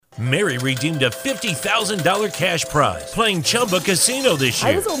Mary redeemed a $50,000 cash prize playing Chumba Casino this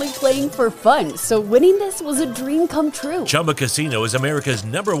year. I was only playing for fun, so winning this was a dream come true. Chumba Casino is America's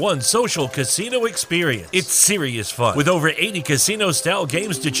 #1 social casino experience. It's serious fun. With over 80 casino-style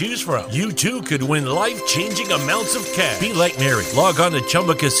games to choose from, you too could win life-changing amounts of cash. Be like Mary. Log on to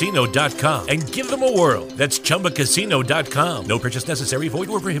ChumbaCasino.com and give them a whirl. That's ChumbaCasino.com. No purchase necessary. Void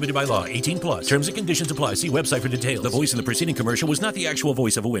where prohibited by law. 18 plus. Terms and conditions apply. See website for details. The voice in the preceding commercial was not the actual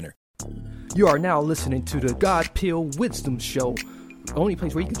voice of a winner. You are now listening to the God Pill Wisdom Show, the only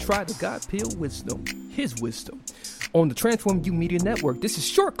place where you can try the God Pill wisdom, his wisdom, on the Transform You Media Network. This is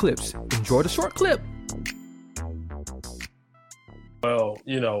Short Clips. Enjoy the short clip. Well,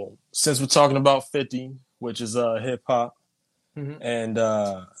 since we're talking about 50, which is hip hop, and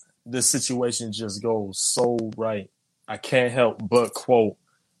this situation just goes so right, I can't help but quote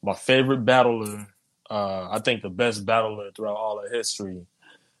my favorite battler, I think the best battler throughout all of history,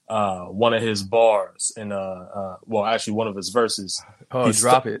 one of his bars in actually one of his verses. Oh,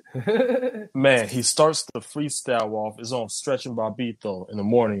 drop it. Man, he starts the freestyle off. It's on Stretching Barbito in the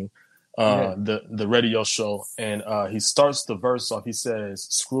morning, the radio show, and he starts the verse off. He says,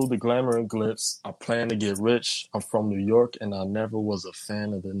 "Screw the glamour and glitz. I plan to get rich. I'm from New York, and I never was a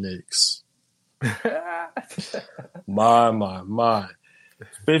fan of the Knicks." My.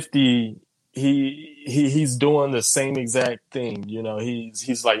 50. He's doing the same exact thing.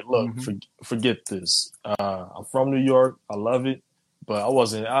 He's like, look, forget this. I'm from New York. I love it, but I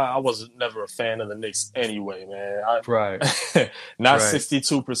wasn't never a fan of the Knicks anyway, man. Right. Not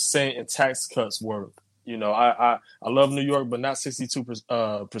 62% in tax cuts worth. I love New York, but not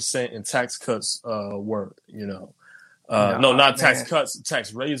 62% in tax cuts worth. Not tax cuts,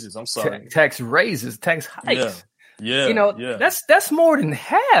 tax raises. I'm sorry. Tax raises, tax hikes. Yeah. That's more than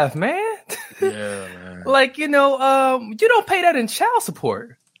half, man. Yeah, man. You don't pay that in child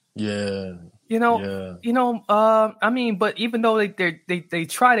support. Yeah. But even though they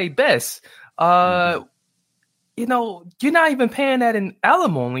try their best, you're not even paying that in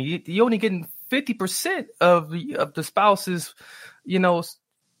alimony. You're only getting 50% of the spouse's,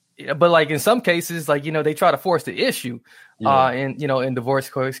 but in some cases, they try to force the issue. In divorce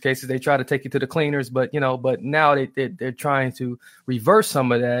cases, they try to take you to the cleaners, but now they're trying to reverse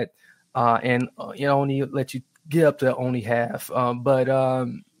some of that, and only let you get up to only half.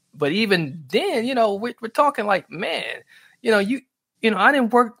 But even then, we're talking man, I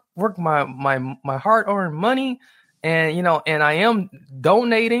didn't work my hard-earned money, and I am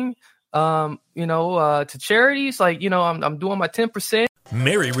donating, to charities. I'm doing my 10%.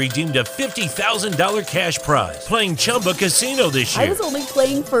 Mary redeemed a $50,000 cash prize playing Chumba Casino this year. I was only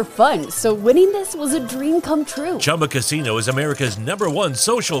playing for fun, so winning this was a dream come true. Chumba Casino is America's #1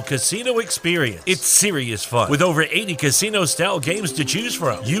 social casino experience. It's serious fun. With over 80 casino-style games to choose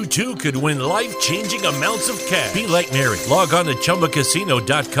from, you too could win life-changing amounts of cash. Be like Mary. Log on to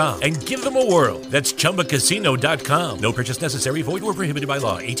ChumbaCasino.com and give them a whirl. That's ChumbaCasino.com. No purchase necessary. Void where prohibited by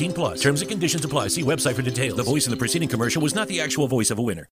law. 18 plus. Terms and conditions apply. See website for details. The voice in the preceding commercial was not the actual voice of a winner.